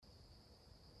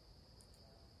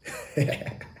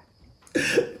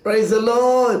Praise the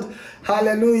Lord.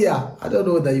 Hallelujah. I don't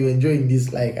know whether you're enjoying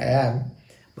this like I am,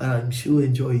 but I'm sure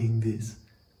enjoying this.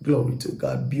 Glory to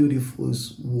God. Beautiful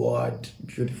word.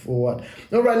 Beautiful word.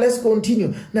 All right, let's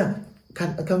continue. Now,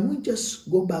 can we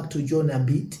just go back to John a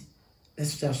bit?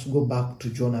 Let's just go back to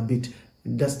John a bit.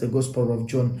 That's the Gospel of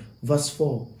John, verse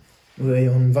 4.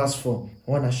 We're on verse 4.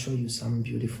 I want to show you some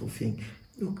beautiful thing.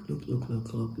 Look.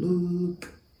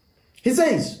 He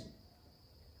says,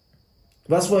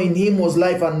 verse 4, in him was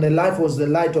life, and the life was the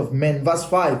light of men. Verse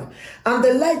 5, and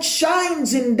the light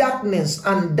shines in darkness,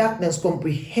 and darkness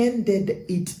comprehended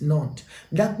it not.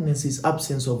 Darkness is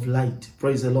absence of light.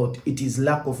 Praise the Lord. It is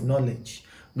lack of knowledge.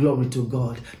 Glory to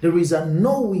God. There is a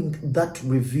knowing that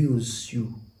reveals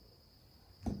you.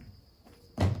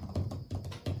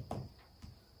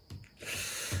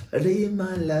 There is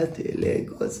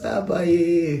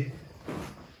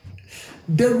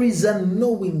a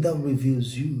knowing that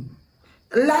reveals you.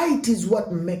 Light is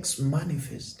what makes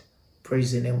manifest.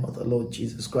 Praise the name of the Lord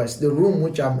Jesus Christ. The room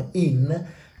which I'm in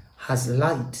has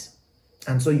light,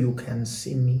 and so you can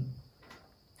see me.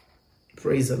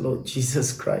 Praise the Lord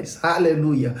Jesus Christ.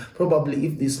 Hallelujah. Probably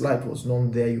if this light was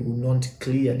not there, you would not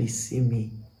clearly see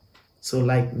me. So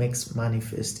light makes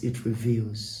manifest. It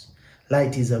reveals.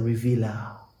 Light is a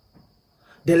revealer.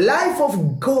 The life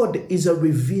of God is a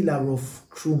revealer of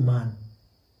true man.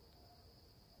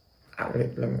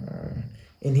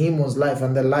 In him was life,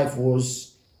 and the life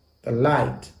was the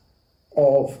light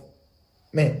of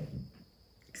men.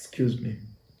 Excuse me.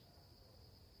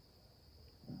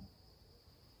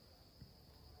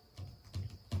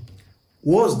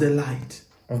 Was the light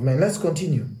of men. Let's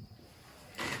continue.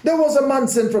 There was a man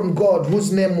sent from God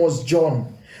whose name was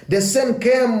John. The same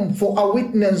came for a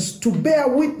witness, to bear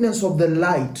witness of the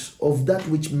light of that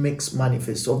which makes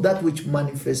manifest, of that which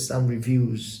manifests and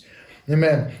reveals.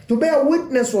 Amen. To bear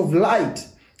witness of light,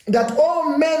 that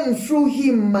all men through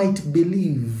him might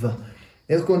believe.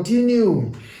 Let's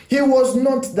continue. He was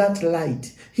not that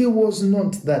light. He was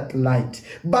not that light,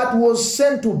 but was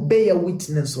sent to bear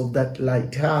witness of that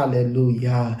light.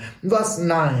 Hallelujah. Verse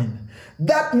 9.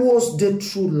 That was the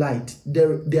true light.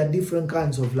 There are different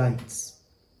kinds of lights.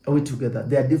 Are we together?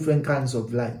 There are different kinds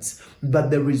of lights,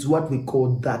 but there is what we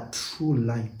call that true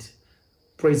light.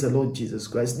 Praise the Lord Jesus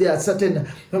Christ. There are certain,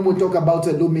 when we talk about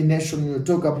illumination, we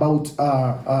talk about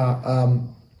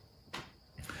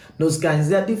those kinds.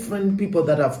 There are different people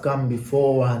that have come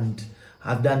before and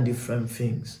have done different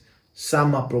things.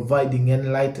 Some are providing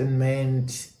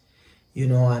enlightenment,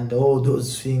 and all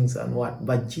those things and what.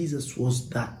 But Jesus was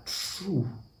that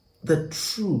the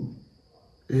true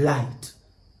light.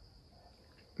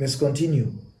 Let's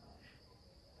continue.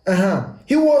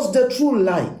 He was the true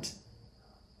light.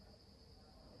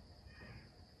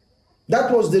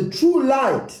 That was the true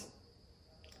light,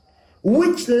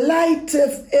 which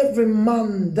lighteth every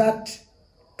man that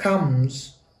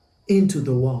comes into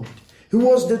the world. He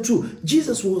was the true.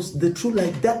 Jesus was the true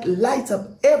light that lights up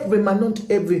every man,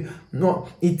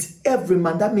 it's every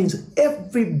man. That means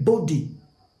everybody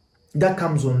that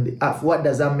comes on the earth. What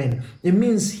does that mean? It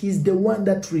means he's the one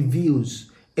that reveals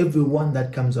everyone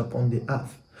that comes up on the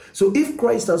earth. So if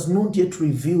Christ has not yet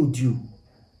revealed you,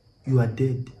 you are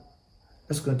dead.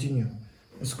 Let's continue.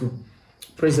 Let's go.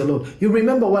 Praise the Lord. You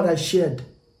remember what I shared?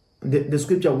 The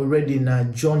scripture we read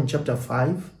in John chapter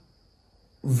 5,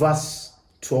 verse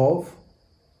 12.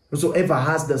 Whosoever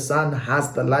has the Son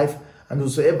has the life, and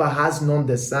whosoever has known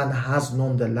the Son has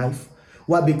known the life.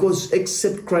 Why? Because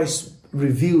except Christ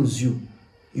reveals you,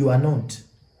 you are not.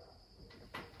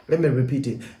 Let me repeat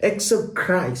it. Except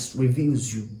Christ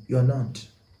reveals you, you are not.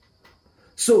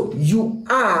 So you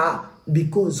are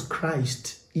because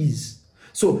Christ is.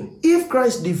 So if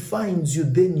Christ defines you,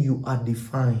 then you are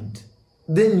defined.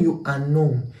 Then you are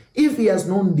known. If he has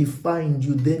not defined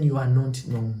you, then you are not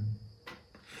known.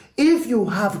 If you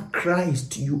have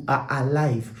Christ, you are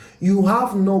alive. You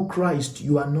have no Christ,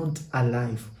 you are not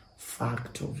alive.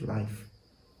 Fact of life.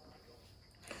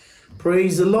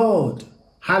 Praise the Lord.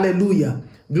 Hallelujah.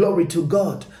 Glory to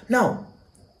God. Now,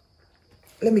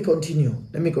 let me continue.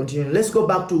 Let's go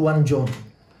back to 1 John.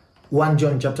 1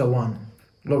 John chapter 1.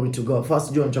 Glory to God.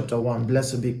 1 John chapter 1.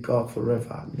 Blessed be God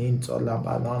forever.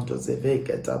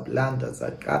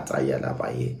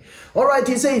 All right,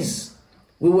 he says,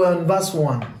 we were in verse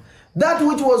 1. That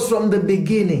which was from the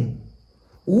beginning,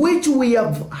 which we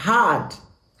have heard,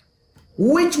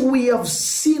 which we have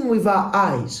seen with our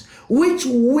eyes, which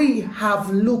we have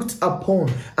looked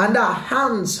upon, and our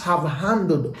hands have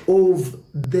handled of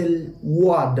the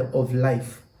word of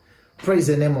life. Praise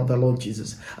the name of the Lord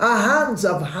Jesus. Our hands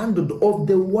have handled of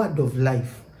the word of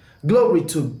life. Glory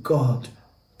to God.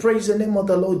 Praise the name of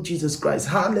the Lord Jesus Christ.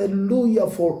 Hallelujah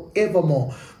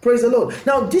forevermore. Praise the Lord.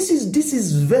 Now, this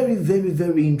is very, very,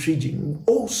 very intriguing.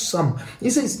 Awesome.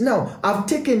 He says, now, I've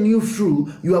taken you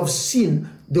through. You have seen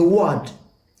the Word.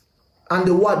 And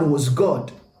the Word was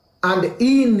God. And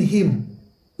in Him,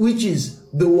 which is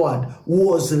the Word,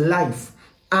 was life.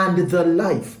 And the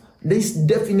life, this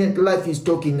definite life he's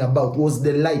talking about, was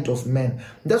the light of men.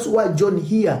 That's why John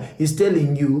here is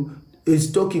telling you,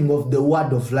 is talking of the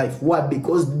word of life. Why?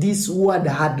 Because this word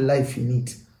had life in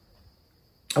it.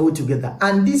 Are we together?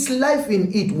 And this life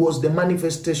in it was the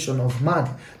manifestation of man.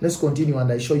 Let's continue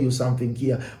and I show you something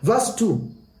here. Verse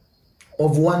 2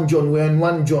 of 1 John. We're in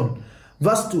 1 John.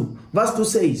 Verse 2. Verse 2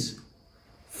 says,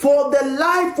 for the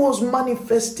life was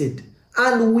manifested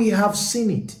and we have seen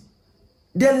it.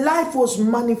 The life was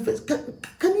manifest.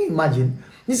 Can you imagine?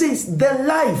 He says, the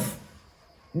life.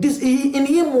 In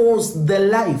him was the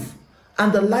life.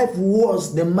 And the life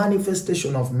was the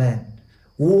manifestation of man,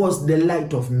 was the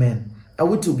light of man. Are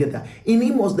we together? In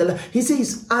him was the life. He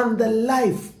says, and the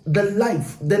life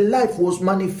was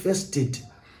manifested,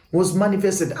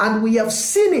 and we have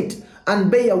seen it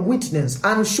and bear witness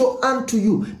and show unto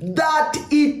you that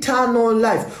eternal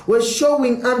life. We're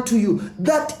showing unto you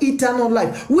that eternal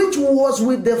life, which was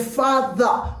with the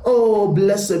Father. Oh,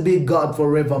 blessed be God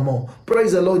forevermore.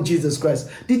 Praise the Lord Jesus Christ.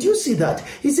 Did you see that?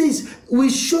 He says, we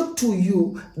show to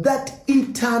you that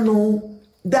eternal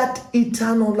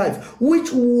life,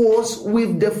 which was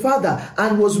with the Father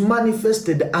and was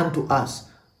manifested unto us.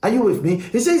 Are you with me?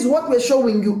 He says, what we're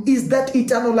showing you is that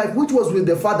eternal life, which was with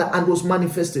the Father and was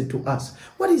manifested to us.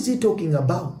 What is he talking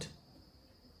about?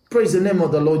 Praise the name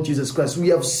of the Lord Jesus Christ. We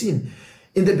have seen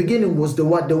in the beginning was the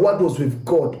Word was with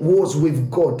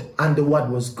God, and the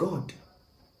Word was God.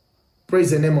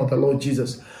 Praise the name of the Lord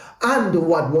Jesus. And the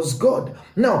Word was God.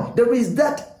 Now, there is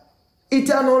that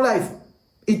eternal life.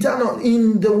 Eternal,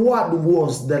 in the Word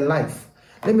was the life.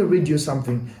 Let me read you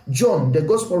something. John, the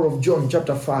Gospel of John,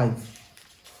 chapter 5.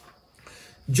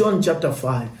 John chapter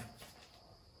 5.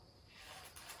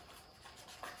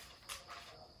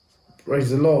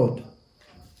 Praise the Lord.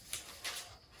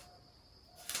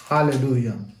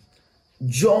 Hallelujah.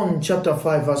 John chapter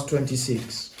 5 verse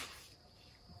 26.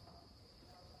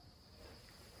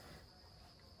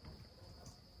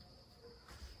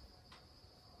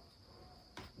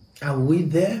 Are we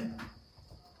there?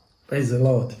 Praise the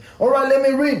Lord. All right, let me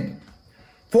read.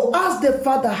 For as the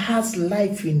Father has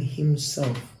life in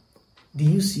himself. Do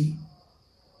you see?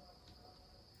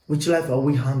 Which life are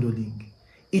we handling?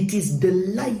 It is the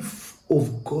life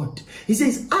of God. He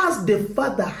says, as the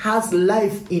Father has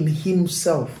life in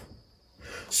himself,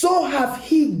 so have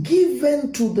he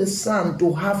given to the Son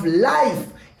to have life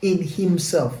in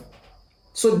himself.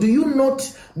 So do you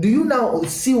now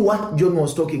see what John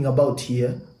was talking about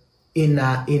here in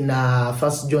 1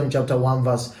 John chapter 1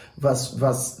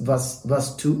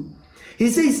 verse 2? He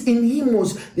says in him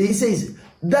was, he says,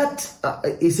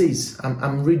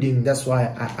 I'm reading, that's why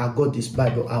I got this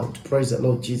Bible out. Praise the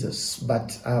Lord Jesus.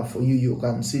 But for you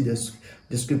can see the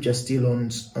scripture still on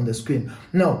the screen.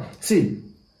 Now, see,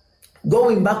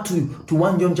 going back to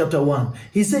 1 John chapter 1,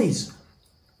 he says,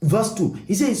 verse 2,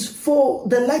 he says, for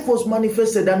the life was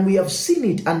manifested, and we have seen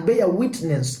it, and bear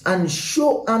witness, and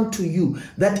show unto you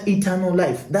that eternal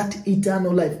life,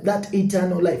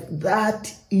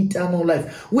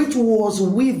 which was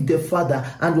with the Father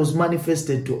and was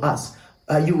manifested to us.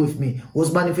 Are you with me?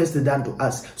 Was manifested unto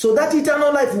us. So that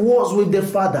eternal life was with the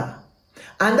Father.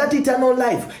 And that eternal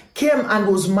life came and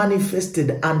was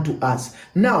manifested unto us.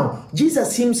 Now,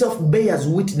 Jesus himself bears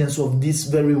witness of this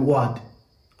very word.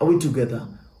 Are we together?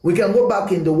 We can go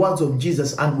back in the words of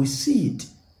Jesus and we see it.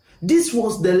 This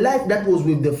was the life that was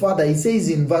with the Father. He says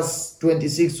in verse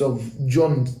 26 of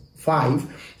John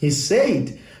 5, he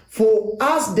said, for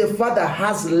as the Father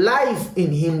has life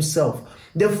in himself.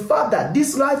 The Father,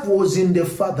 this life was in the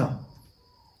Father.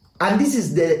 And this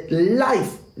is the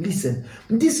life, listen,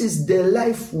 this is the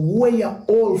life where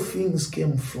all things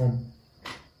came from.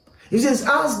 He says,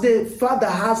 as the Father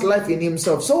has life in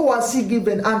himself, so was he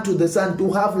given unto the Son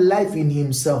to have life in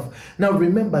himself. Now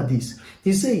remember this.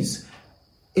 He says,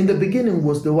 in the beginning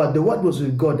was the Word was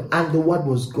with God, and the Word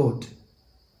was God.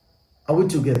 Are we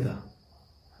together?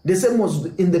 The same was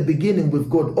in the beginning with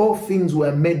God. All things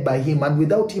were made by him, and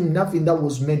without him nothing that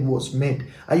was made was made.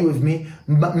 Are you with me?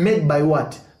 Made by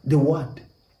what? The Word.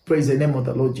 Praise the name of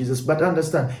the Lord Jesus. But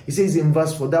understand, he says in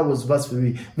verse 4, that was verse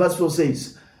 3. Verse 4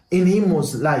 says, in him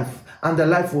was life, and the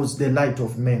life was the light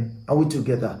of men. Are we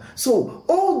together? So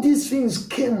all these things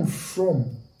came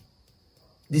from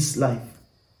this life.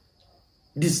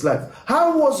 This life.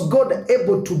 How was God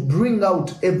able to bring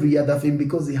out every other thing?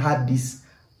 Because he had this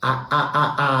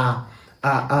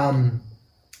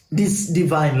this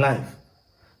divine life,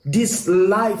 this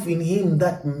life in him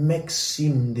that makes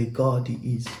him the God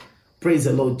he is. Praise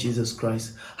the Lord Jesus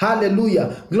Christ.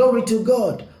 Hallelujah. Glory to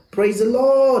God. Praise the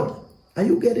Lord. Are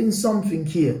you getting something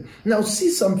here? Now see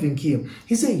something here.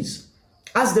 He says,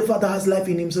 as the Father has life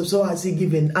in himself, so has he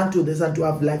given unto the Son to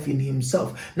have life in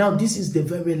himself. Now this is the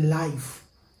very life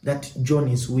that John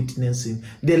is witnessing.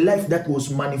 The life that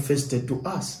was manifested to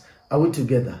us. Are we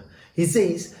together? He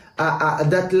says,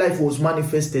 that life was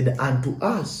manifested unto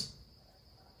us.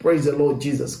 Praise the Lord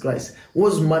Jesus Christ.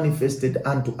 Was manifested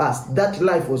unto us. That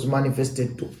life was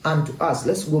manifested unto us.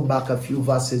 Let's go back a few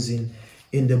verses in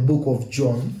the book of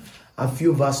John. A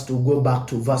few verses to go back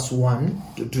to verse 1,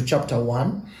 to chapter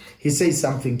 1. He says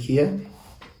something here.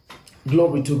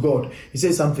 Glory to God. He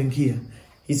says something here.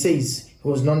 He says, it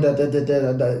was known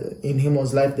that in him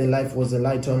was life, the life was the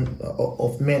light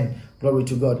of men. Glory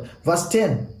to God. Verse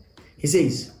 10. He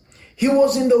says, he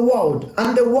was in the world,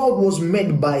 and the world was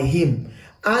made by him,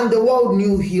 and the world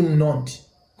knew him not.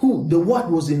 Who? The Word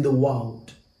was in the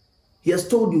world. He has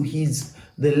told you he's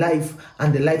the life,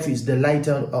 and the life is the light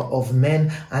of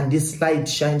men, and this light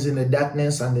shines in the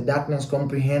darkness, and the darkness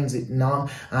comprehends it not,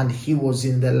 and he was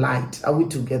in the light. Are we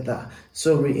together?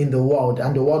 Sorry, in the world,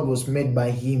 and the world was made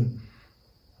by him,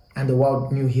 and the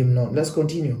world knew him not. Let's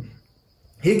continue.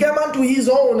 He came unto his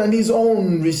own, and his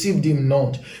own received him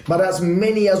not. But as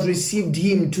many as received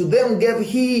him, to them gave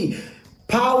he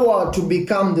power to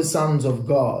become the sons of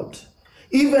God,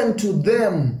 even to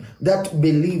them that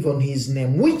believe on his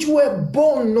name, which were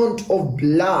born not of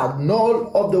blood, nor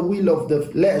of the will of the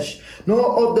flesh,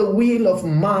 nor of the will of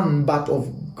man, but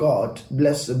of God.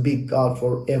 Blessed be God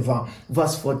forever.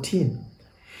 Verse 14.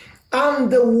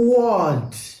 And the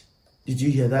Word, did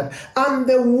you hear that? And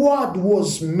the Word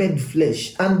was made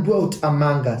flesh and dwelt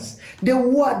among us. The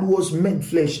Word was made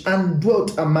flesh and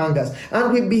dwelt among us,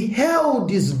 and we beheld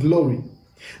his glory.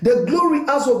 The glory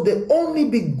as of the only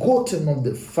begotten of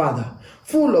the Father,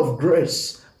 full of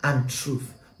grace and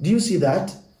truth. Do you see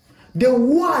that? The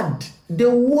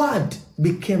Word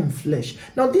became flesh.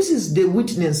 Now this is the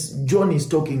witness John is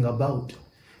talking about.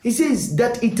 He says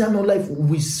that eternal life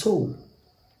we saw.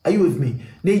 Are you with me?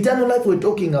 The eternal life we're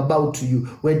talking about to you,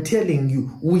 we're telling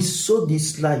you, we saw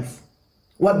this life.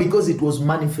 Why? Because it was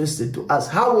manifested to us.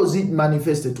 How was it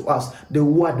manifested to us? The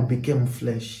Word became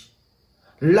flesh.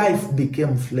 Life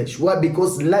became flesh. Why?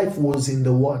 Because life was in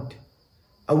the Word.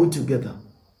 Are we together?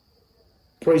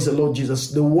 Praise the Lord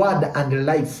Jesus. The Word and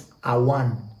life are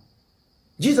one.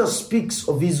 Jesus speaks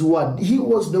of his Word. He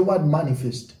was the Word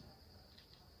manifest.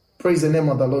 Praise the name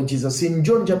of the Lord Jesus. In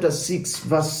John chapter 6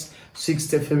 verse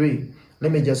 63.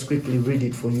 Let me just quickly read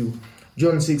it for you.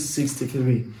 John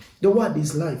 6:63. The Word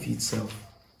is life itself.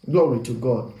 Glory to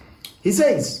God. He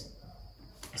says,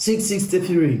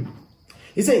 6:63.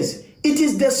 He says, it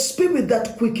is the Spirit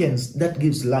that quickens, that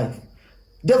gives life.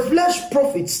 The flesh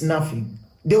profits nothing.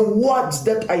 The words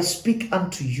that I speak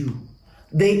unto you,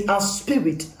 they are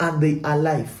spirit and they are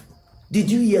life. Did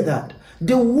you hear that?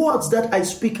 The words that I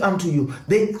speak unto you,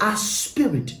 they are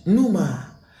spirit,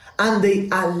 pneuma, and they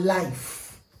are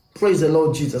life. Praise the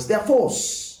Lord Jesus. They are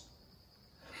force.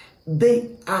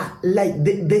 They are like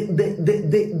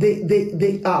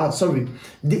they are sorry.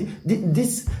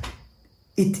 It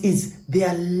is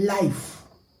their life.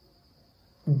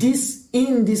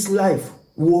 In this life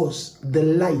was the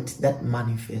light that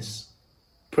manifests.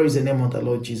 Praise the name of the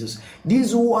Lord Jesus.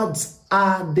 These words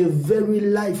are the very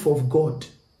life of God.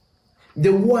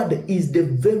 The Word is the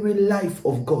very life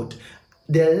of God.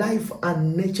 The life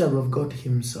and nature of God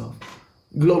himself.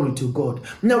 Glory to God.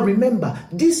 Now remember,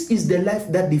 this is the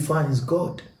life that defines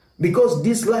God. Because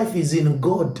this life is in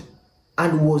God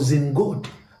and was in God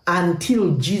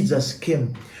until Jesus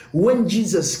came. When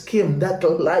Jesus came, that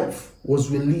life was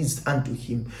released unto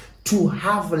him to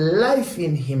have life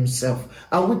in himself.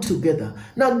 Are we together?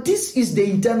 Now this is the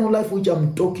eternal life which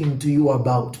I'm talking to you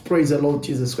about. Praise the Lord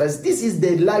Jesus Christ. This is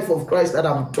the life of Christ that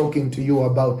I'm talking to you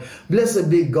about.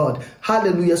 Blessed be God.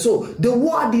 Hallelujah. So the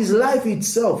Word is life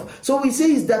itself. So we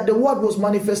say that the Word was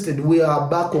manifested. We are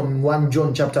back on 1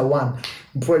 John chapter 1.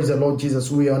 Praise the Lord Jesus.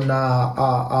 We are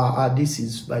on this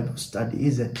is Bible study,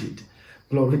 isn't it?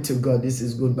 Glory to God. This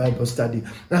is good Bible study.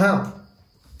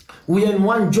 We are in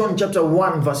 1 John chapter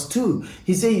 1 verse 2.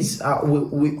 He says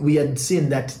we had seen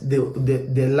that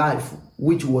the life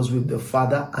which was with the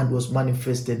Father and was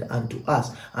manifested unto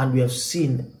us. And we have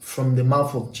seen from the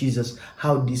mouth of Jesus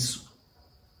how this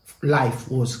life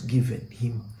was given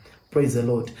him. Praise the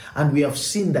Lord. And we have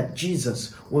seen that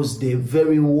Jesus was the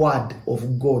very Word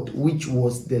of God, which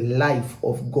was the life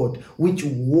of God, which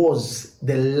was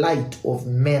the light of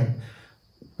men.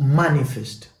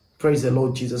 manifest. Praise the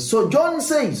Lord Jesus. So John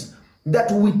says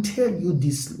that we tell you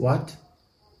this, what?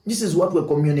 This is what we're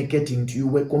communicating to you.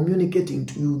 We're communicating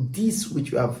to you this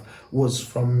which you have was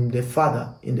from the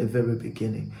Father in the very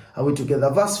beginning. Are we together?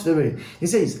 Verse 3. He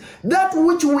says, that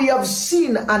which we have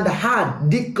seen and heard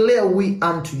declare we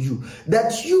unto you,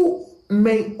 that you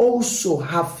may also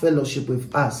have fellowship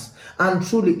with us. And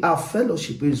truly our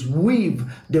fellowship is with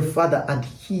the Father and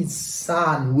his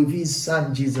Son, with his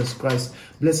Son Jesus Christ.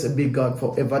 Blessed be God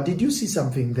forever. Did you see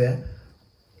something there?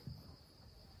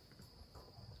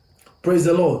 Praise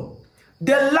the Lord.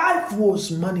 The life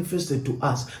was manifested to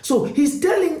us. So he's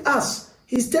telling us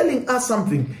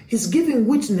something. He's giving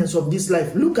witness of this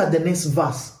life. Look at the next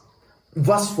verse.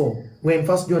 Verse 4. We're in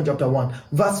 1 John chapter 1.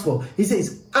 Verse 4. He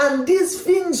says, and these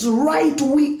things write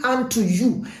we unto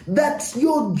you, that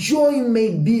your joy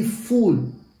may be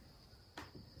full.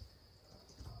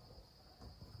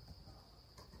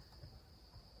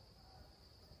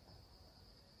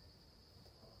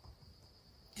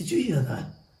 Did you hear that?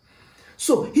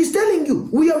 So he's telling you,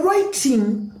 we are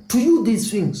writing to you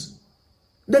these things,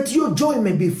 that your joy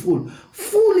may be full.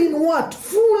 Full in what?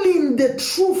 Full in the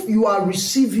truth you are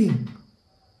receiving.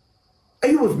 Are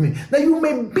you with me? That you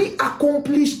may be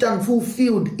accomplished and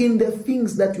fulfilled in the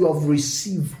things that you have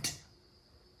received.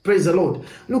 Praise the Lord.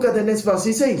 Look at the next verse.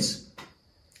 He says,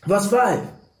 verse 5.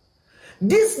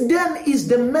 This then is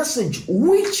the message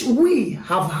which we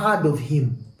have heard of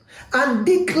him, and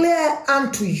declare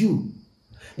unto you,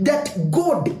 that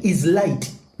God is light.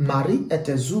 Mari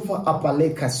etezuva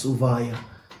apaleka suvaya.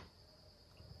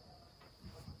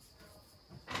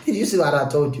 Did you see what I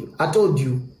told you? I told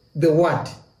you the word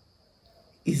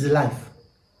is life.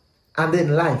 And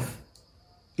then life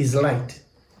is light.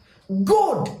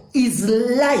 God is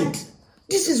light.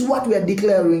 This is what we are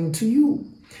declaring to you.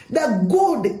 That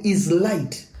God is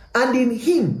light. And in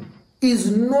him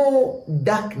is no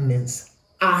darkness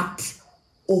at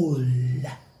all.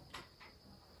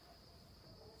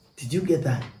 Did you get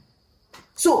that?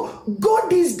 So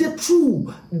God is the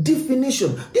true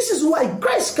definition. This is why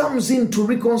Christ comes in to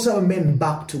reconcile men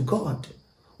back to God.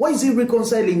 Why is he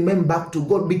reconciling men back to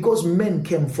God? Because men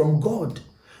came from God.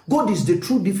 God is the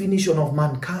true definition of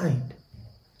mankind.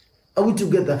 Are we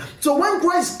together? So when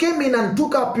Christ came in and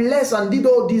took our place and did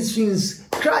all these things,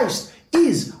 Christ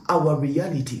is our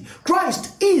reality.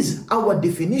 Christ is our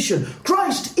definition.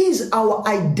 Christ is our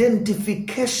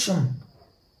identification.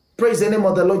 Praise the name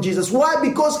of the Lord Jesus. Why?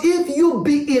 Because if you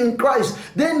be in Christ,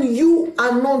 then you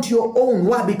are not your own.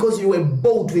 Why? Because you were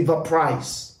bought with a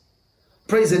price.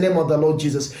 Praise the name of the Lord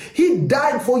Jesus. He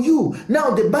died for you.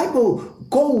 Now the Bible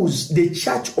calls the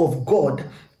church of God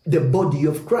the body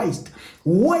of Christ,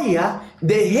 where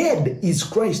the head is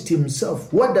Christ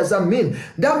himself. What does that mean?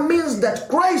 That means that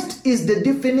Christ is the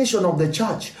definition of the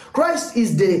church. Christ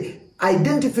is the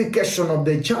identification of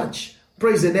the church.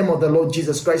 Praise the name of the Lord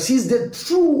Jesus Christ. He's the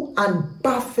true and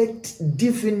perfect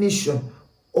definition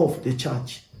of the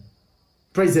church.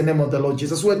 Praise the name of the Lord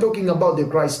Jesus. We're talking about the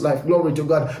Christ life. Glory to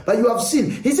God. But you have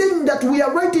seen, he's saying that we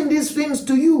are writing these things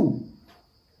to you.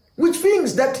 Which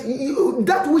means that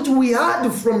that which we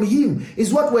heard from him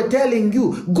is what we're telling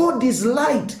you. God is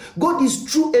light. God is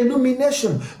true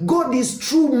illumination. God is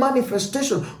true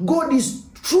manifestation. God is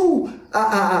true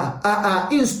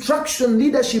instruction,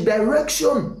 leadership,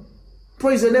 direction.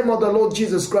 Praise the name of the Lord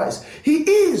Jesus Christ. He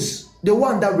is the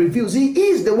one that reveals. He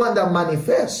is the one that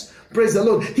manifests. Praise the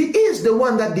Lord. He is the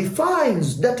one that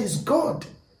defines. That is God.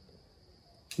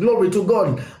 Glory to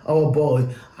God. Oh boy,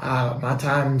 my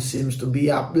time seems to be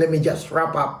up. Let me just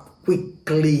wrap up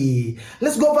quickly.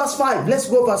 Let's go verse 5. Let's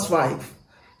go verse 5.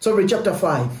 Sorry, chapter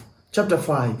 5. Chapter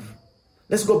 5.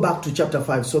 Let's go back to chapter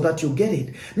 5 so that you get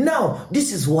it. Now,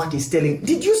 this is what he's telling.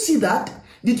 Did you see that?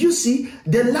 Did you see?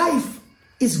 The life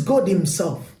is God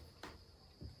himself.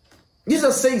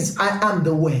 Jesus says, I am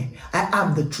the way, I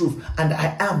am the truth, and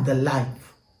I am the life.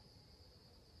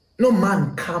 No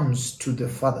man comes to the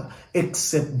Father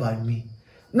except by me.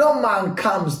 No man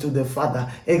comes to the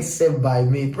Father except by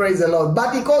me. Praise the Lord.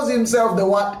 But he calls himself the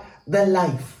what? The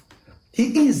life.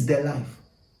 He is the life.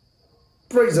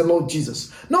 Praise the Lord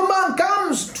Jesus. No man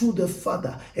comes to the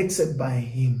Father except by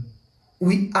him.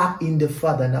 We are in the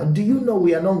Father now. Do you know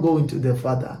we are not going to the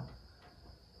Father?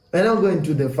 We're not going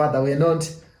to the Father. We're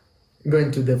not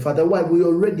going to the Father. Why? We're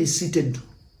already seated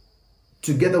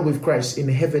together with Christ in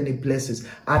heavenly places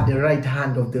at the right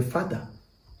hand of the Father.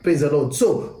 Praise the Lord.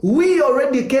 So we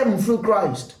already came through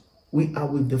Christ. We are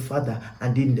with the Father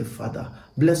and in the Father.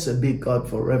 Blessed be God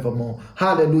forevermore.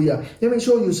 Hallelujah. Let me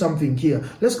show you something here.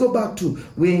 Let's go back to,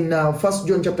 we're in 1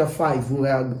 John chapter 5. We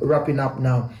are wrapping up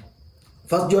now.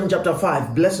 1 John chapter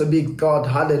 5, blessed be God,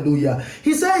 hallelujah.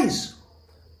 He says,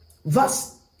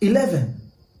 verse 11,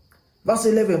 1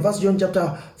 John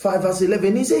chapter 5, verse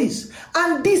 11, he says,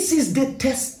 and this is the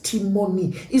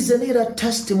testimony, is another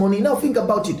testimony. Now think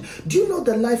about it. Do you know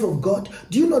the life of God?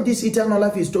 Do you know this eternal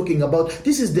life he's talking about?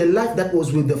 This is the life that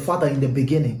was with the Father in the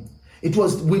beginning. It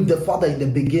was with the Father in the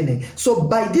beginning. So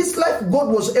by this life,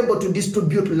 God was able to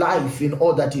distribute life in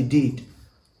all that he did.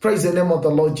 Praise the name of the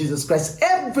Lord Jesus Christ.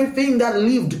 Everything that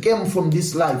lived came from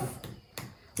this life.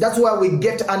 That's why we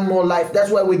get animal life.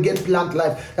 That's why we get plant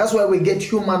life. That's why we get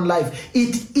human life.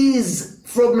 It is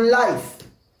from life.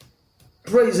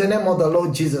 Praise the name of the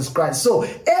Lord Jesus Christ. So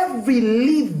every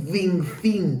living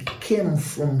thing came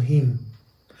from him.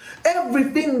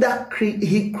 Everything that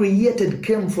he created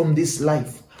came from this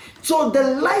life. So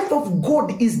the life of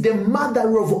God is the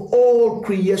mother of all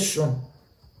creation.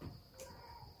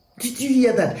 Did you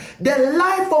hear that? The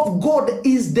life of God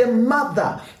is the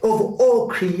mother of all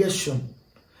creation.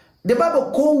 The Bible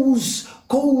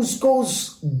calls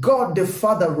God the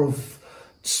Father of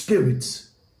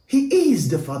spirits. He is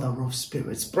the Father of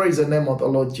spirits. Praise the name of the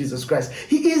Lord Jesus Christ.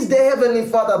 He is the Heavenly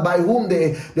Father by whom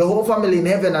the whole family in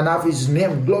heaven and earth is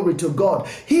named. Glory to God.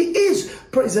 He is,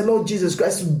 praise the Lord Jesus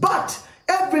Christ. But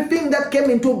everything that came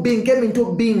into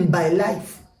being by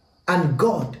life. And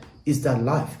God is that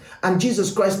life. And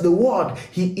Jesus Christ, the Word,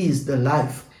 he is the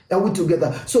life. Are we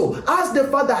together? So, as the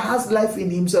Father has life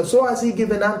in himself, so has he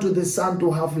given unto the Son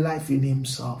to have life in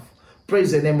himself.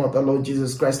 Praise the name of the Lord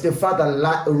Jesus Christ. The Father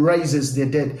raises the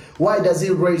dead. Why does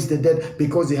he raise the dead?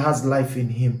 Because he has life in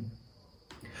him.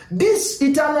 This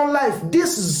eternal life,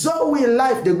 this Zoe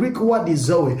life, the Greek word is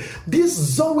Zoe. This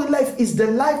Zoe life is the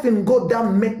life in God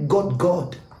that make God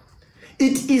God.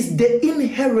 It is the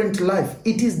inherent life.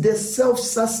 It is the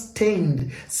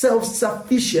self-sustained,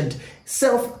 self-sufficient,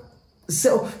 sustained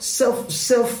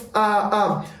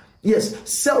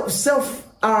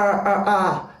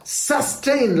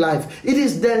life. It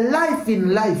is the life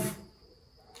in life.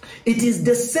 It is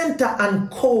the center and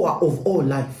core of all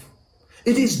life.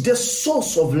 It is the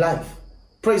source of life.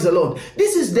 Praise the Lord.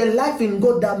 This is the life in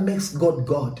God that makes God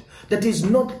God. That is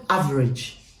not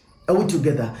average. Are we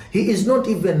together? He is not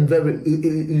even very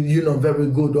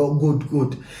good or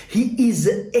good. He is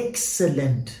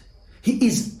excellent. He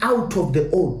is out of the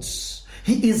odds.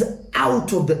 He is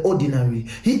out of the ordinary.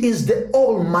 He is the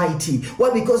Almighty.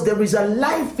 Why? Because there is a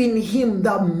life in him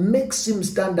that makes him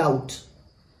stand out.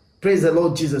 Praise the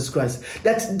Lord Jesus Christ.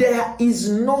 That there is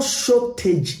no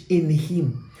shortage in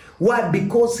him. Why?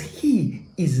 Because he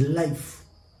is life.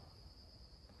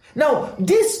 Now,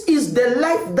 this is the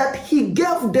life that he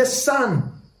gave the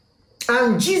Son.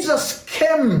 And Jesus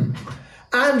came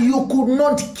and you could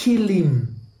not kill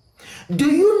him.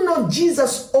 Do you know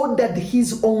Jesus ordered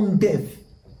his own death?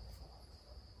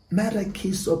 The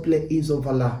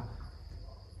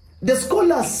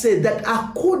scholars say that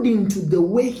according to the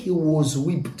way he was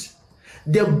whipped,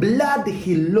 the blood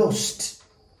he lost,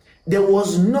 there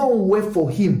was no way for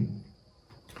him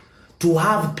to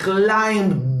have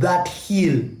climbed that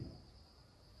hill.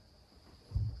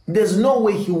 There's no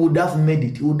way he would have made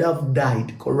it. He would have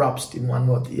died, collapsed in one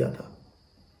or the other.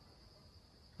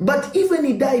 But even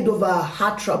he died of a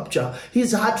heart rupture.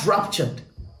 His heart ruptured.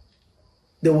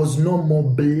 There was no more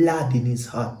blood in his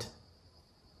heart.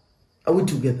 Are we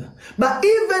together? But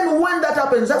even when that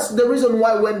happens, that's the reason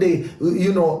why when they,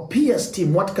 pierced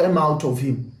him, what came out of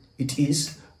him? It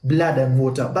is blood and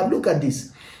water. But look at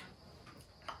this.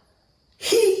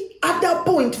 He, at that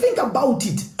point, think about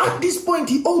it. At this point,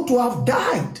 he ought to have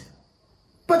died.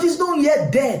 But he's not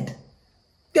yet dead.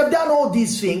 They've done all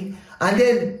these things. And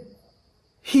then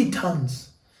he turns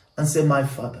and says, my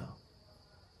Father,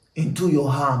 into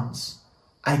your hands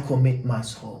I commit my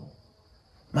soul,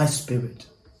 my spirit.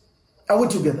 Are we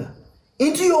together?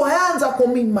 Into your hands I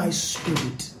commit my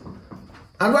spirit.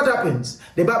 And what happens?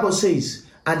 The Bible says,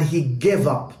 and he gave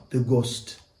up the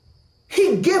ghost.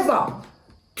 He gave up.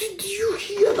 Did you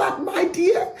hear that, my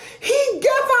dear? He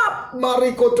gave up.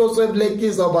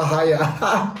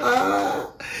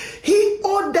 He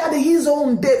ordered his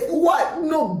own death. What?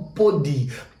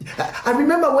 Nobody. I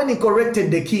remember when he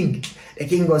corrected the king. The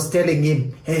king was telling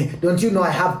him, hey, don't you know I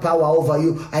have power over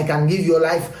you? I can give you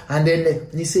life. And then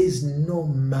he says, no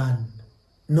man,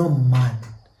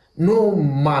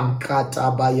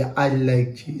 Katabaya. I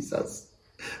like Jesus.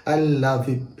 I love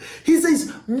him. He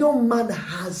says, no man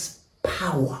has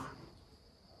power.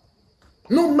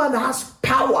 No man has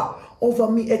power over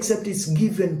me except it's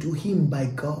given to him by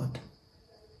God,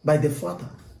 by the Father.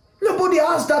 Nobody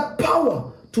has that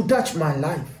power to touch my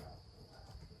life.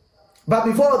 But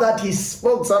before that, he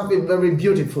spoke something very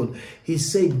beautiful. He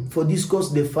said, for this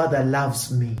cause the Father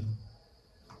loves me.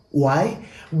 Why?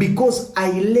 Because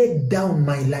I laid down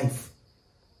my life.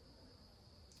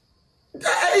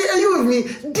 Are you with me?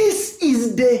 This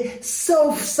is the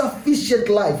self-sufficient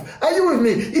life. Are you with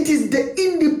me? It is the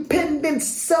independent,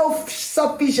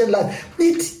 self-sufficient life.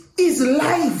 It is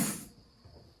life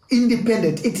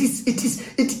independent. It is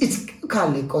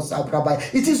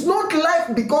not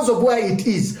life because of where it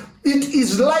is. It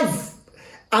is life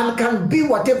and can be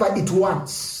whatever it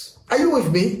wants. Are you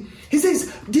with me? He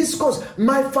says, this cause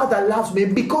my Father loves me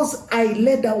because I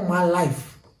lay down my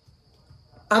life.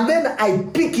 And then I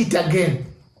pick it again.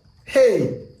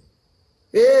 Hey.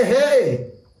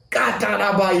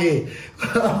 Katarabaye.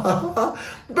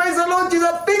 Praise the Lord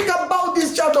Jesus. Think about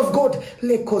this child of God.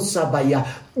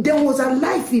 There was a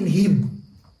life in him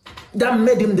that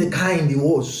made him the kind he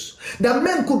was. The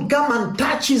men could come and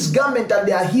touch his garment and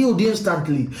they are healed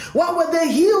instantly. Why were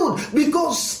they healed?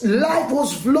 Because life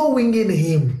was flowing in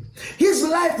him. His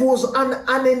life was an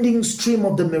unending stream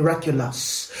of the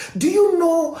miraculous. Do you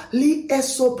know,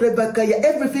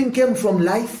 everything came from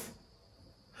life?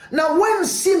 Now, when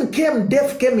sin came,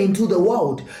 death came into the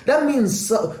world. That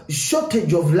means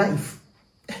shortage of life.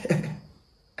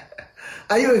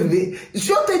 Are you with me?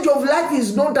 Shortage of life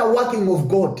is not a working of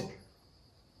God.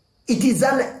 It is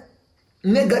a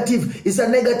negative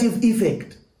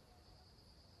effect.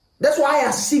 That's why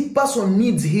a sick person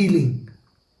needs healing.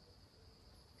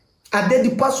 A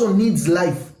dead person needs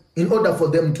life in order for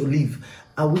them to live.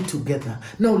 Are we together?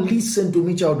 Now listen to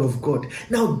me, child of God.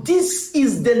 Now this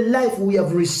is the life we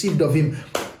have received of him.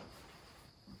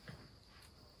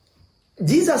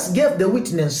 Jesus gave the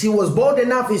witness. He was bold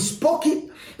enough. He spoke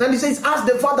it. And he says, as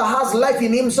the Father has life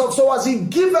in himself, so has he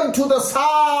given to the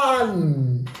Son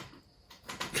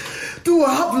to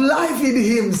have life in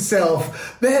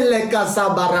himself.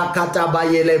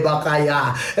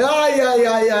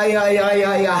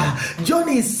 John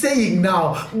is saying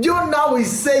now. John now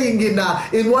is saying in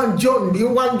 1 John,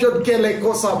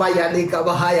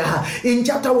 in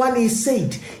chapter 1 he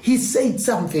said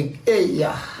something.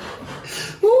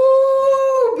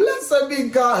 Blessed be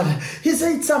God. He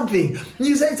said something.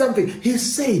 He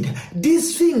said,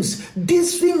 these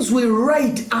things will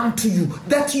write unto you,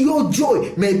 that your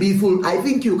joy may be full. I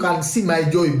think you can see my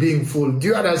joy being full. Do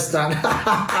you understand?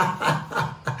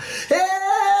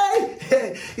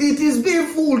 It is being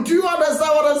full. Do you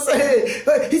understand what I'm saying?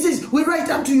 He says, we write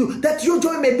unto you that your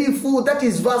joy may be full. That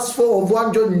is verse 4 of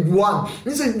 1 John 1.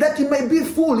 He says, that it may be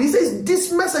full. He says,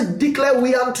 this message declare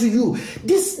we unto you.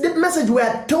 The message we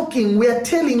are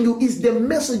telling you is the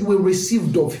message we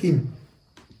received of him.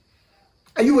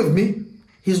 Are you with me?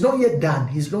 He's not yet done.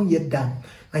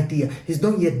 My dear, he's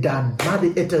not yet done.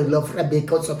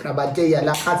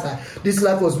 This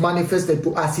life was manifested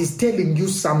to us. He's telling you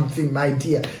something, my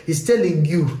dear. He's telling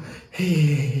you,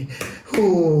 hey,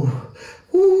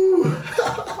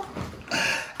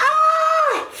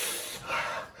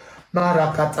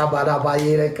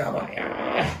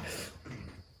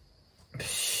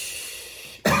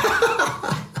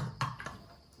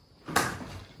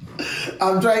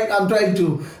 I'm trying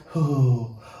to.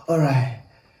 All right.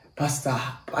 Pastor,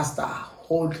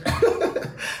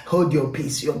 hold your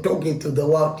peace. You're talking to the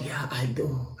world. Yeah, I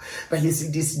do. But you see,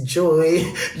 this joy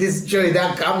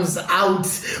that comes out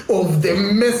of the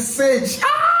message.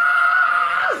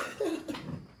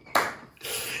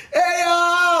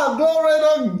 Glory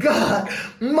to God.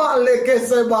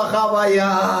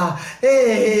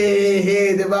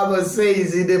 The Bible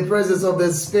says, in the presence of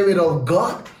the Spirit of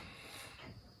God,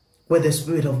 where the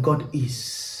Spirit of God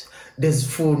is, there's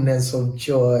fullness of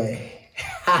joy.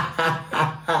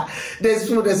 There's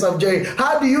fullness of joy.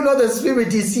 How do you know the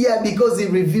Spirit is here? Because he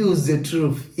reveals the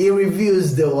truth. He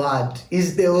reveals the word.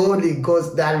 It's the Holy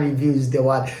Ghost that reveals the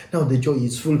word. Now the joy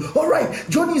is full. All right,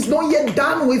 John is not yet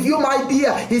done with you, my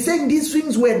dear. He's saying these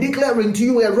things we're declaring to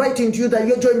you, we're writing to you that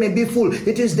your joy may be full.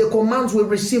 It is the commands we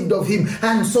received of him.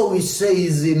 And so he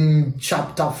says in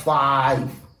chapter 5.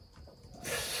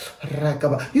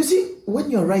 You see,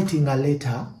 when you're writing a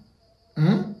letter,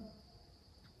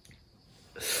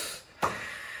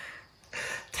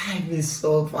 time is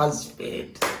so fast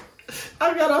spent.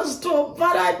 I gotta stop,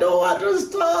 but I don't want to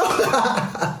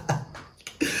stop.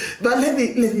 But let me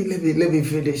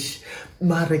finish.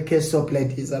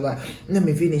 Let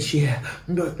me finish here.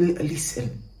 No,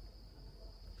 listen.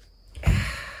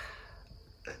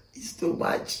 It's too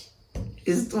much.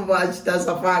 That's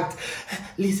a fact.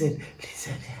 Listen.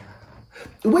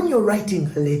 When you're writing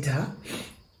a letter,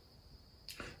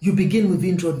 you begin with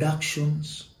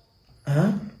introductions.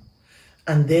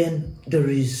 And then there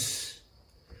is,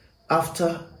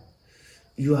 after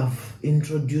you have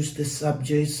introduced the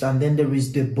subjects, and then there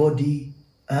is the body,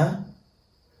 and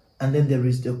then there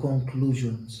is the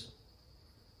conclusions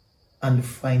and the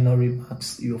final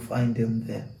remarks. You find them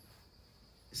there.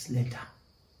 It's later.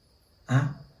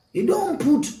 You don't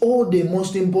put all the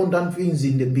most important things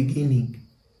in the beginning.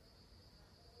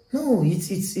 No,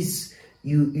 it's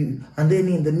you, and then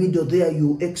in the middle there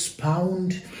you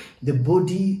expound the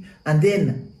body, and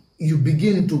then you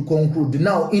begin to conclude.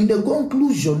 Now, in the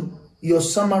conclusion, you're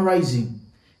summarizing.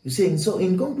 You're saying, so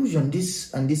in conclusion,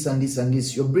 this and this and this and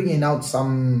this. You're bringing out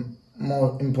some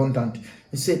more important.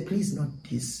 You say, please not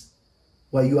this.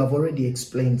 Well, you have already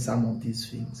explained some of these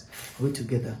things. We're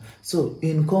together. So,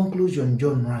 in conclusion,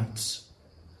 John writes,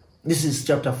 this is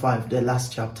chapter 5, the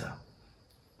last chapter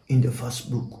in the first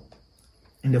book,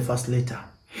 in the first letter.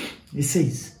 He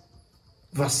says,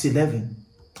 verse 11,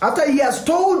 after he has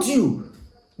told you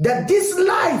that this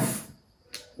life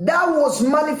that was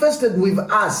manifested with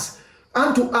us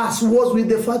and to us was with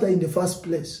the Father in the first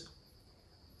place.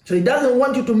 So he doesn't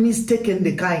want you to mistake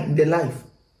the life.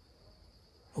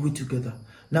 Are we together?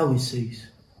 Now he says,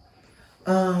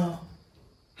 now,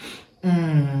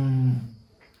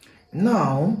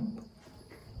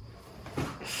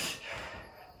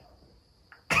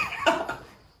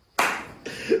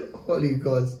 Holy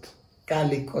Ghost,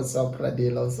 Kaliko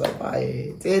Sopradilo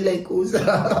Sapai,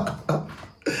 Telekusa.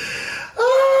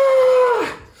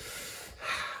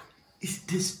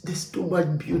 There's too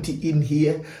much beauty in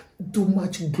here, too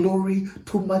much glory,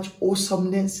 too much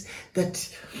awesomeness that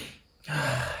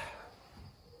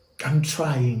I'm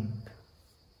trying.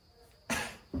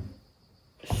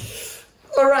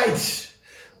 All right.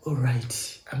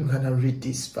 I'm going to read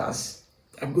this verse.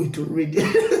 I'm going to read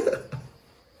it.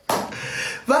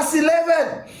 Verse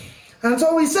 11. And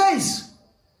so he says,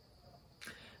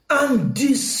 and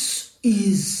this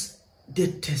is the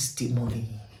testimony.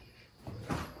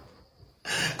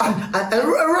 And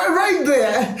right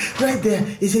there,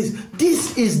 he says,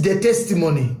 this is the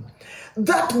testimony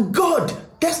that God,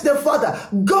 that's the Father,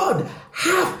 God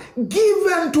hath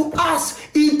given to us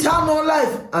eternal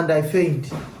life. And I faint.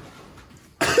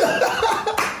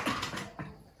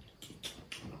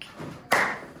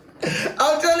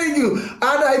 I'm telling you, and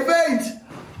I faint.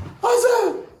 I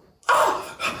said,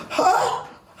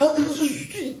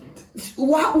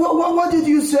 what did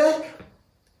you say?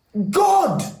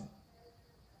 God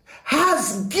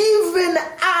has given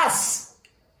us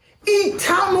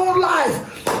eternal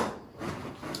life.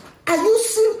 Are you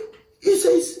serious? He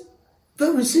says,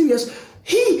 very serious.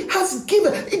 He has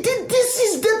given. This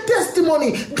is the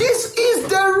testimony. This is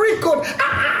the record.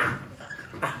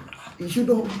 You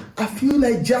know, I feel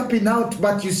like jumping out,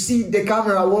 but you see the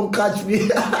camera won't catch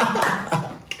me.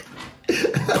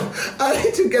 Are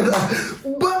we together?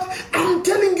 But I'm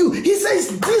telling you, he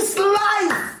says this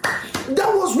life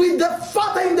that was with the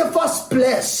Father in the first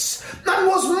place, that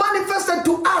was manifested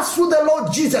to us through the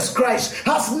Lord Jesus Christ,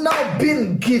 has now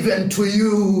been given to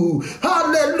you.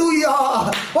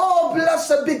 Hallelujah. Oh,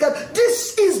 blessed be God.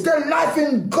 This is the life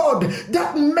in God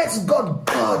that makes God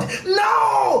God.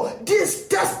 Now, this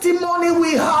testimony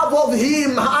we have of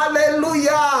him,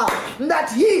 hallelujah,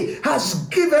 that he has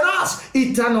given us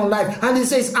eternal life. And he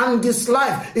says, and this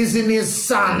life is in his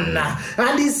Son.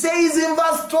 And he says in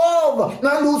verse 12,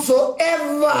 and whosoever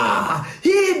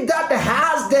he that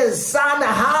has the Son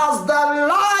has the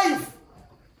life.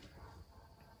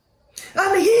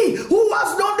 And he who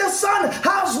has known the Son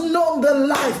has known the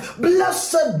life.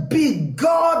 Blessed be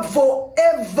God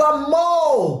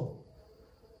forevermore.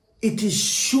 It is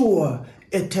sure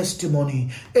a testimony,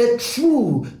 a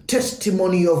true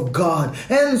testimony of God.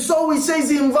 And so he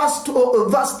says in verse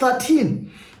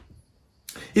 13,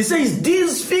 he says,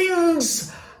 these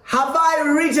things have I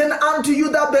written unto you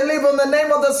that believe on the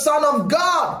name of the Son of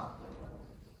God,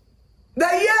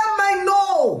 that ye may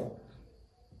know,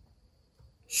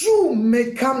 you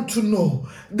may come to know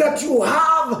that you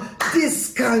have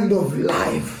this kind of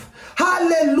life.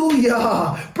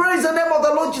 Hallelujah. Praise the name of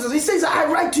the Lord Jesus. He says, I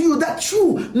write to you that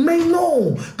you may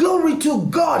know. Glory to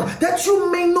God. That you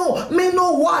may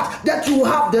know what? That you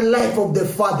have the life of the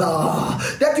Father.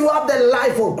 That you have the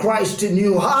life of Christ in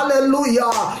you.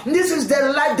 Hallelujah. This is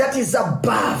the life that is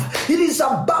above. It is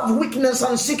above weakness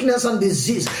and sickness and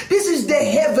disease. This is the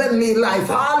heavenly life.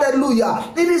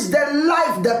 Hallelujah. It is the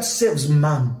life that saves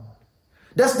man.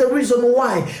 That's the reason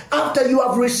why after you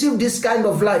have received this kind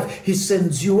of life, he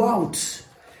sends you out.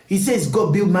 He says,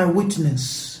 go be my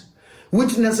witness.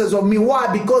 Witnesses of me. Why?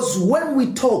 Because when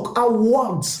we talk, our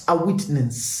words are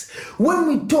witness. When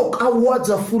we talk, our words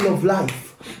are full of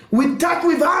life. We touch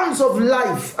with hands of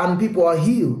life and people are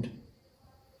healed.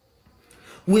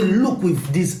 We look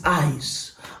with these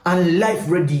eyes and life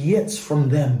radiates from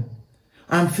them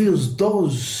and fills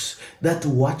those that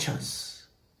watch us.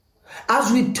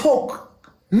 As we talk,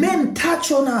 men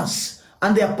touch on us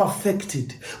and they are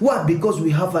perfected. Why? Because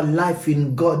we have a life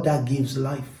in God that gives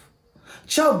life.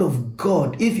 Child of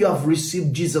God, if you have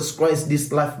received Jesus Christ,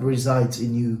 this life resides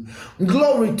in you.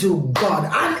 Glory to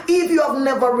God. And if you have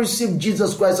never received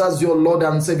Jesus Christ as your Lord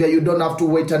and Savior, you don't have to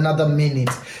wait another minute.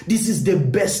 This is the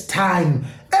best time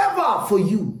ever for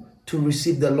you to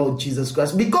receive the Lord Jesus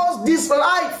Christ, because this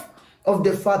life of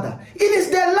the Father, it is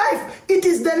the life. It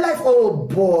is the life. Oh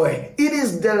boy, it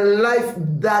is the life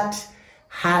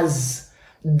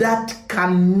that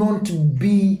cannot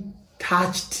be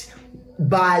touched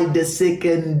by the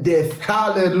second death.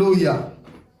 Hallelujah.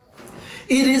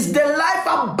 It is the life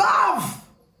above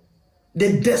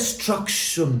the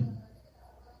destruction.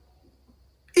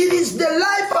 It is the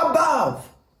life above.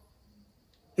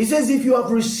 He says, if you have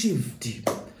received it,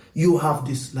 you have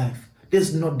this life.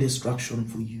 There's no destruction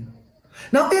for you.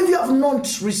 Now, if you have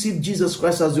not received Jesus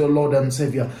Christ as your Lord and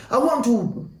Savior, I want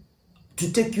to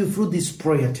take you through this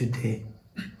prayer today,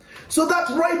 so that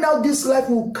right now this life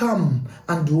will come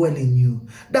and dwell in you,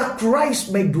 that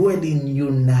Christ may dwell in you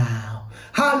now.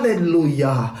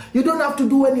 Hallelujah. You don't have to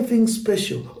do anything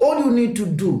special. All you need to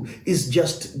do is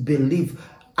just believe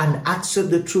and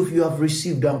accept the truth you have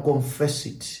received and confess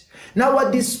it. Now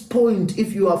at this point,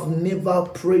 if you have never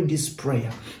prayed this prayer,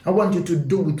 I want you to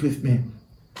do it with me.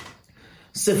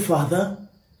 Say, Father,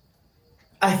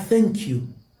 I thank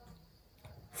you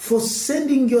for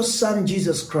sending your Son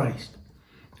Jesus Christ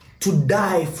to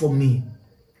die for me.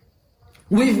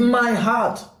 With my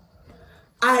heart,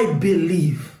 I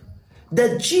believe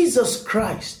that Jesus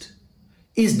Christ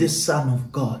is the Son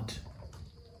of God.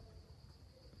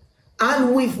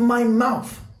 And with my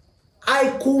mouth,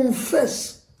 I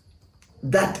confess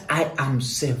that I am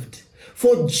saved.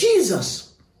 For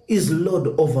Jesus is Lord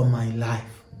over my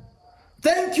life.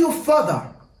 Thank you, Father,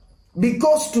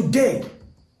 because today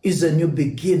is a new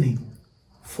beginning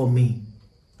for me.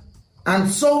 And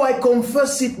so I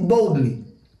confess it boldly.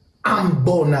 I'm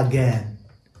born again.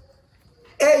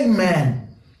 Amen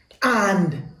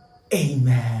and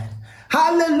amen.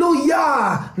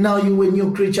 Hallelujah. Now you a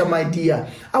new creature, my dear.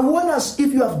 I want us,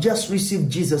 if you have just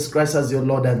received Jesus Christ as your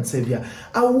Lord and Savior,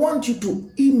 I want you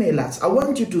to email us. I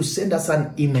want you to send us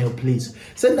an email, please.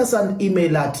 Send us an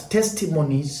email at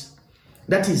testimonies.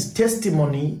 That is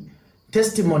testimonies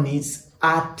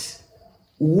at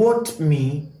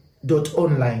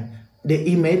whatme.online. The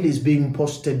email is being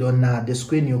posted on the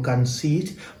screen. You can see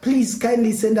it. Please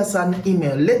kindly send us an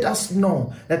email. Let us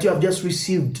know that you have just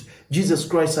received Jesus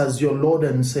Christ as your Lord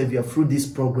and Savior through this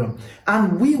program.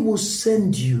 And we will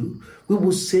send you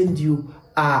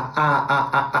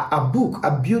a book,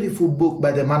 a beautiful book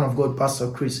by the man of God,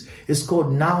 Pastor Chris. It's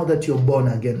called Now That You're Born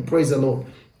Again. Praise the Lord.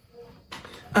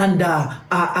 And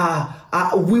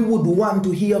we would want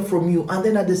to hear from you, and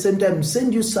then at the same time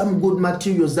send you some good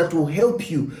materials that will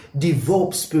help you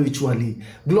develop spiritually.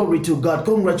 Glory to God.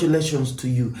 Congratulations to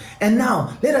you. And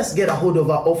now let us get a hold of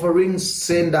our offerings.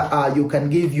 You can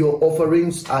give your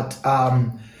offerings at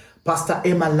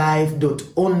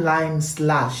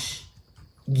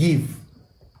pastoremmalive.online/give.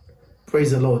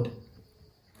 Praise the Lord.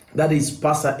 That is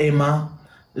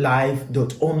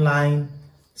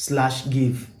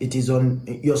pastoremmalive.online/give. It is on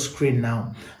your screen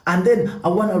now. And then I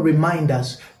want to remind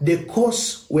us, the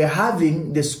course we're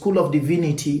having, the School of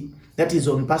Divinity, that is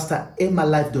on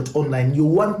pastoremmalive.online. You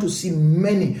want to see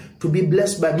to be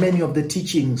blessed by many of the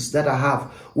teachings that I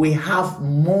have. We have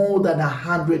more than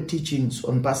 100 teachings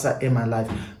on Pastor Emma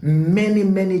Live.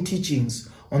 Many teachings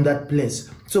on that place.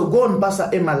 So go on Pastor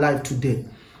Emma Live today.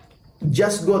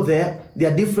 Just go there.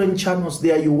 There are different channels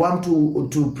there. You want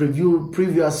to preview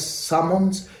previous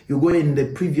sermons, you go in the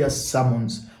previous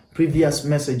sermons, previous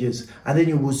messages, and then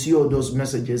you will see all those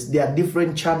messages. There are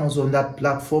different channels on that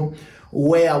platform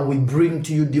where we bring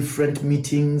to you different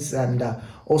meetings and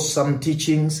awesome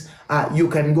teachings. You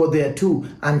can go there too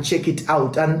and check it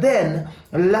out. And then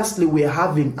lastly, we are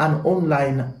having an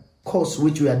online course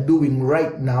which we are doing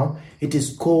right now. It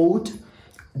is called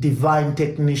Divine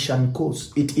Technician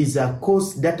Course. It is a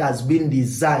course that has been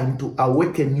designed to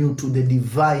awaken you to the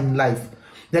divine life.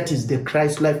 That is the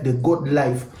Christ life, the God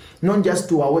life. Not just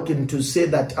to awaken to say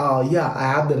that, I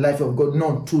have the life of God.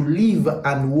 No, to live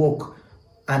and walk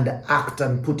and act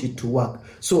and put it to work.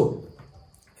 So,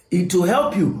 it will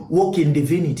help you walk in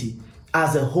divinity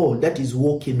as a whole. That is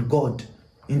walk in God,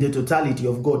 in the totality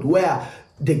of God, where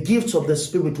the gifts of the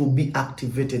Spirit will be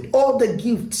activated. All the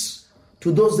gifts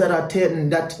to those that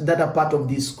attend that are part of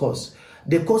this course.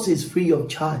 The course is free of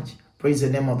charge. Praise the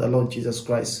name of the Lord Jesus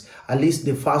Christ. At least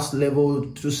the first level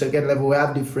to second level, we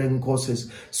have different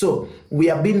courses. So we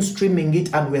have been streaming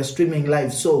it and we are streaming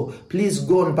live. So please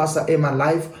go on Pastor Emma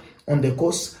live on the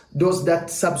course. Those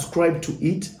that subscribe to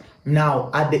it.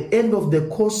 Now, at the end of the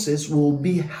courses, we'll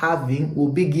be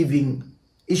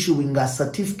issuing a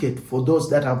certificate for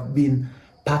those that have been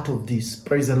part of this.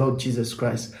 Praise the Lord Jesus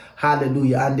Christ.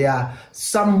 Hallelujah. And there are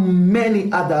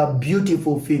many other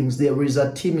beautiful things. There is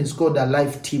a team, it's called a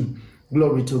life team.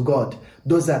 Glory to God.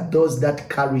 Those are those that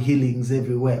carry healings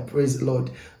everywhere. Praise the Lord.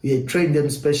 We train them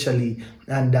specially,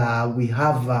 and we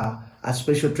have a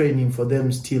special training for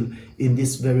them still in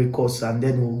this very course, and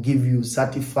then we'll give you,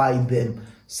 certify them.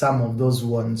 Some of those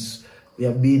ones, we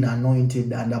have been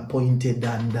anointed and appointed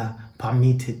and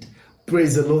permitted.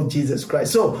 Praise the Lord Jesus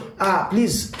Christ. So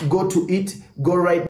please go to it. Go right